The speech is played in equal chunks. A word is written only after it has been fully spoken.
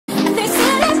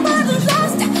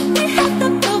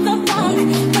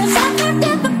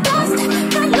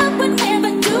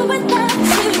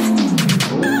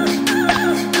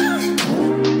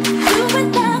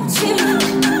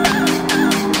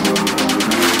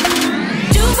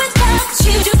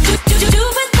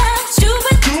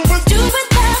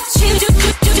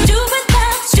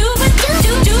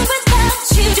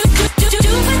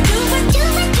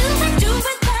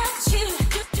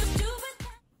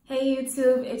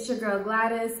it's your girl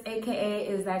Gwladys, aka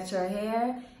Is That Your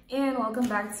Hair? And welcome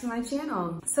back to my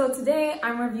channel. So today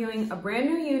I'm reviewing a brand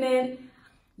new unit,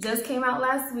 just came out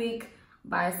last week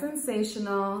by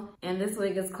Sensationnel, and this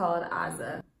wig is called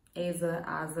Aza.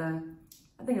 Aza.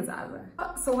 I think it's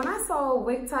Aza. So when I saw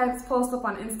wig types post up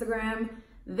on Instagram,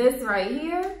 this right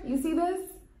here, you see this?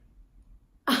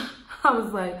 I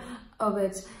was like, oh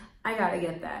bitch, I gotta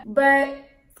get that. But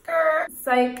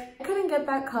psych, I couldn't get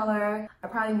that color. I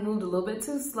probably moved a little bit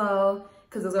too slow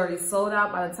because it was already sold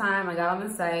out by the time I got on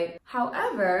the site.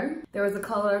 However, there was a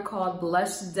color called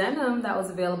Blush Denim that was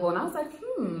available, and I was like,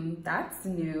 that's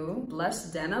new. Blush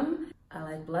Denim. I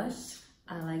like blush,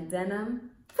 I like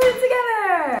denim. Put it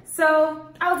together! So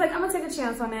I was like, I'm gonna take a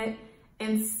chance on it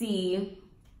and see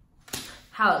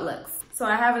how it looks. So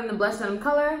I have it in the Blush Denim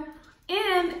color,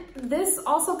 and this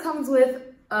also comes with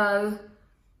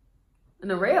an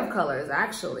array of colors,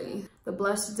 actually. The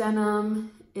Blush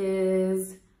Denim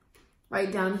is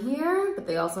right down here, but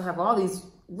they also have all these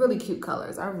really cute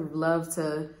colors. I would love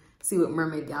to see what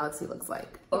Mermaid Galaxy looks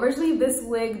like. Originally, this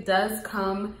wig does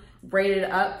come braided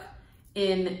up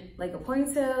in like a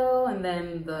ponytail, and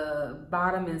then the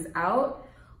bottom is out.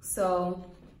 So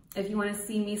if you want to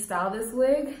see me style this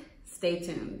wig, stay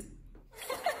tuned.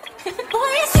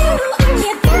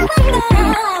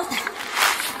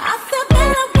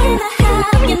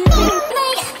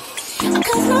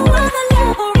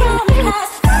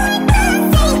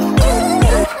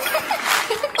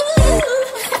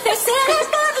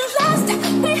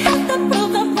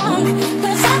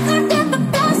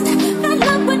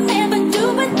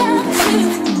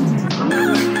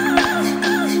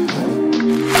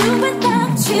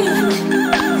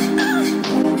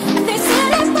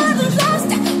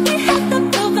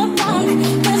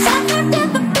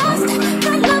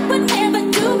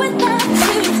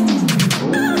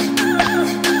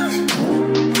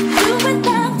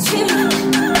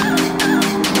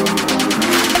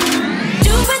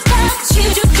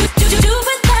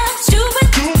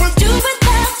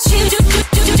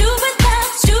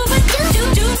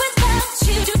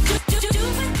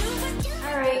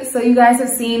 So you guys have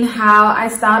seen how I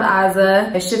styled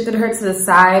Aza. I shifted her to the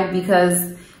side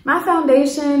because my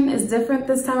foundation is different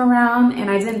this time around,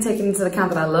 and I didn't take into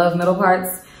account that I love middle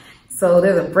parts. So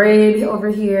there's a braid over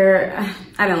here.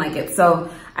 I didn't like it,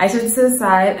 so I shifted to the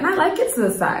side, and I like it to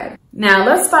the side. Now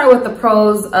let's start with the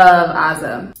pros of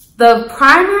Aza. The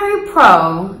primary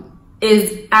pro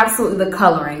is absolutely the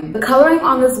coloring. The coloring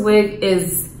on this wig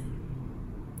is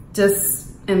just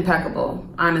impeccable,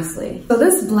 honestly. So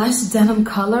this Blush Denim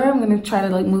color, I'm gonna try to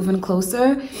like move in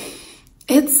closer.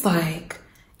 It's like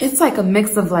a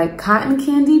mix of like cotton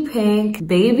candy pink,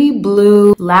 baby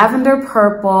blue, lavender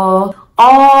purple,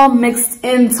 all mixed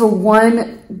into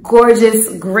one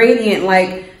gorgeous gradient.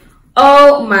 Like,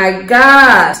 oh my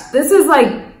gosh, this is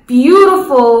like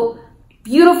beautiful,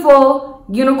 beautiful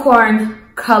unicorn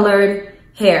colored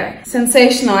hair.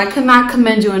 Sensational. I could not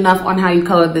commend you enough on how you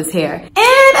colored this hair. And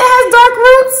it has dark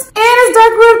roots, and it's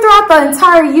dark roots throughout the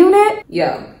entire unit.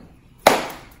 Yo,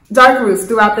 dark roots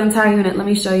throughout the entire unit. Let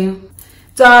me show you.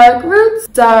 Dark roots,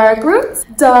 dark roots,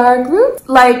 dark roots,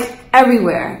 like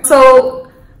everywhere.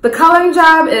 So the coloring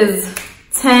job is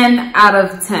 10 out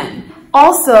of 10.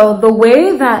 Also, the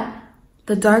way that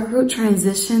the dark root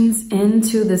transitions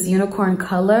into this unicorn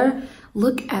color,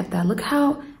 look at that. Look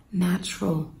how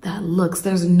natural that looks.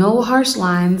 There's no harsh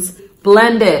lines,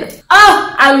 blended.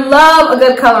 Oh, I love a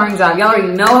good coloring job. Y'all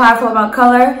already know how I feel about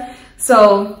color.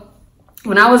 So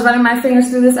when I was running my fingers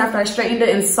through this after I straightened it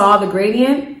and saw the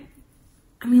gradient,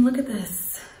 I mean, look at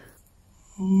this.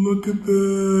 Look at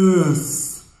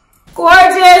this.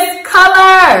 Gorgeous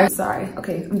color. Sorry,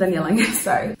 okay, I'm done yelling,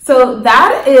 sorry. So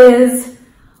that is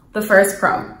the first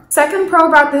pro. Second pro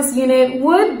about this unit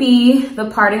would be the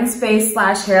parting space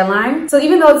 / hairline. So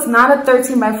even though it's not a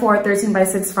 13x4,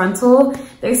 13x6 frontal,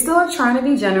 they still are trying to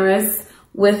be generous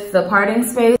with the parting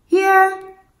space.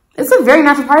 Here, it's a very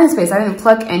natural parting space. I didn't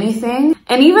pluck anything.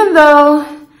 And even though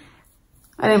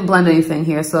I didn't blend anything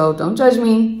here, so don't judge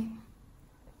me,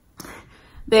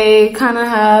 they kind of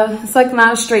have, it's like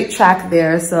not a straight track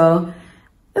there. So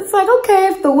it's like, okay,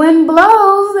 if the wind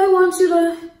blows, they want you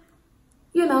to,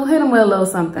 you know, hit them with a little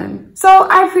something. So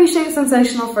I appreciate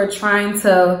Sensationnel for trying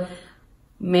to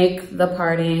make the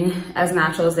parting as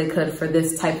natural as they could for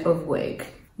this type of wig.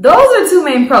 Those are two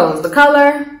main pros, the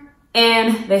color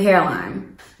and the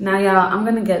hairline. Now y'all, I'm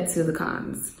gonna get to the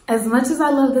cons. As much as I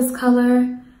love this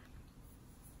color,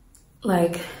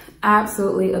 like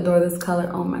absolutely adore this color.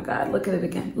 Oh my God, look at it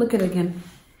again, look at it again.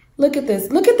 Look at this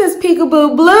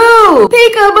peekaboo blue,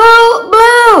 peekaboo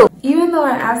blue. Even though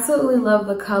I absolutely love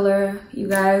the color, you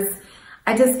guys,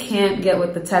 I just can't get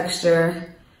with the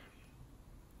texture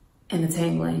and the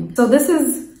tangling. So this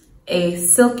is a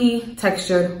silky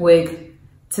textured wig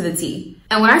to the T.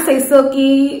 And when I say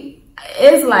silky,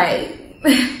 it's like,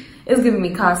 it's giving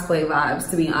me cosplay vibes,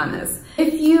 to be honest.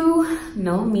 If you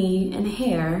know me and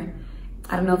hair,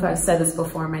 I don't know if I've said this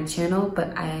before on my channel,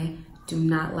 but I do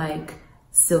not like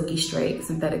silky straight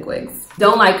synthetic wigs.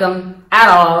 Don't like them at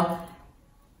all.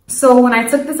 So when I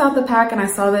took this out the pack and I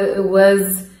saw that it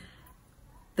was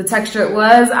the texture it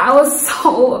was, I was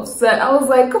so upset. I was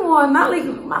like, come on, not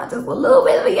just a little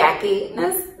bit of a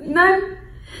yuckiness, none.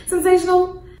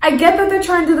 Sensational. I get that they're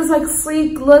trying to do this like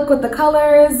sleek look with the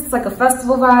colors. It's like a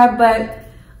festival vibe, but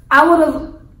I would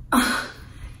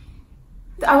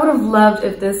have loved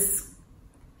if this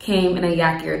came in a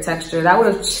yackier texture. That would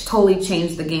have totally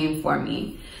changed the game for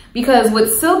me. Because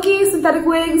with silky synthetic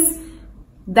wigs,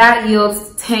 that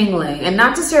yields tangling, and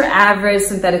not just your average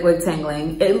synthetic wig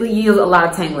tangling. It yields a lot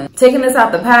of tangling. Taking this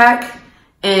out the pack,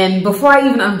 and before I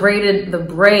even unbraided the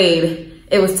braid,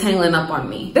 it was tangling up on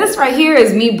me. This right here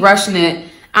is me brushing it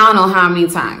I don't know how many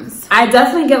times. I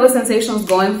definitely get what Sensationnel's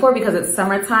going for because it's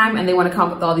summertime and they want to come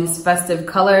up with all these festive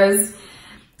colors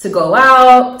to go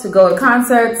out, to go to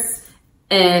concerts,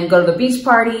 and go to the beach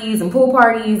parties and pool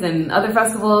parties and other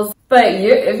festivals. But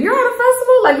if you're at a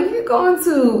festival, like if you're going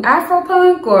to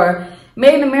Afropunk or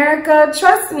Made in America,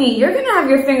 trust me, you're gonna have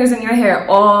your fingers in your hair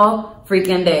all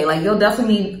freaking day. Like you'll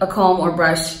definitely need a comb or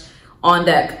brush on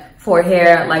deck for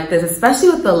hair like this, especially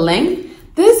with the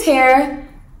length. This hair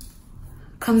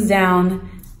comes down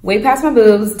way past my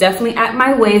boobs, definitely at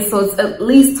my waist, so it's at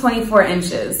least 24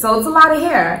 inches. So it's a lot of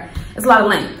hair, it's a lot of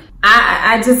length.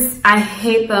 I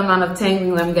hate the amount of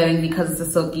tangling that I'm getting because it's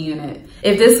a silky unit.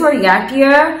 If this were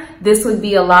yackier, this would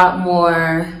be a lot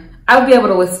more, I would be able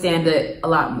to withstand it a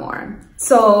lot more.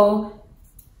 So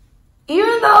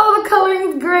even though the coloring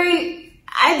is great,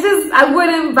 I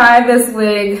wouldn't buy this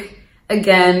wig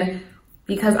again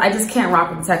because I just can't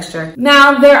rock with the texture.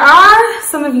 Now, there are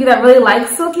some of you that really like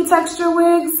silky texture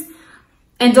wigs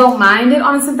and don't mind it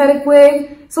on a synthetic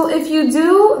wig. So if you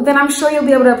do, then I'm sure you'll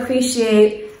be able to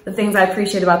appreciate the things I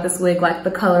appreciate about this wig, like the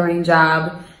coloring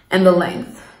job and the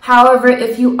length. However,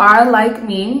 if you are like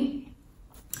me,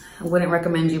 I wouldn't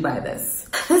recommend you buy this.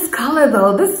 This color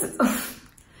though, this,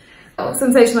 oh,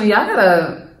 Sensational, y'all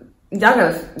gotta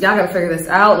figure this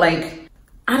out. Like,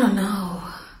 I don't know.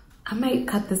 I might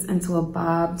cut this into a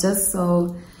bob just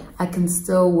so I can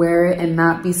still wear it and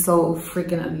not be so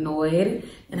freaking annoyed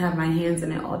and have my hands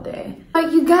in it all day.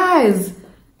 Like, you guys,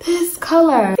 this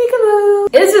color, peekaboo.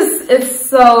 It's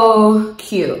so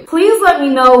cute. Please let me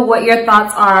know what your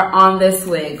thoughts are on this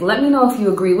wig. Let me know if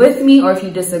you agree with me or if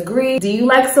you disagree. Do you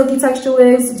like silky texture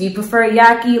wigs? Do you prefer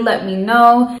yaki? Let me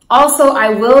know. Also,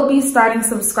 I will be starting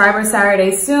Subscriber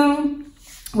Saturdays soon,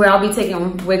 where I'll be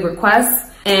taking wig requests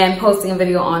and posting a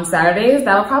video on Saturdays.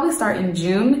 That'll probably start in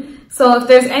June. So if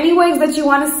there's any wigs that you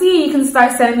want to see, you can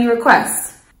start sending me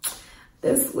requests.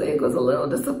 This wig was a little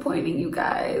disappointing, you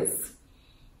guys.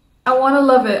 I want to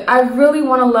love it. I really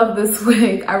want to love this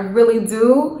wig. I really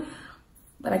do,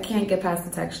 but I can't get past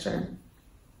the texture.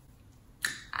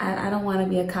 I don't want to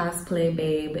be a cosplay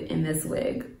babe in this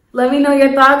wig. Let me know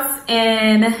your thoughts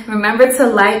and remember to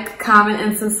like, comment,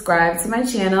 and subscribe to my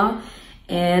channel.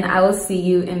 And I will see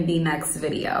you in the next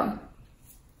video.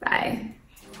 Bye.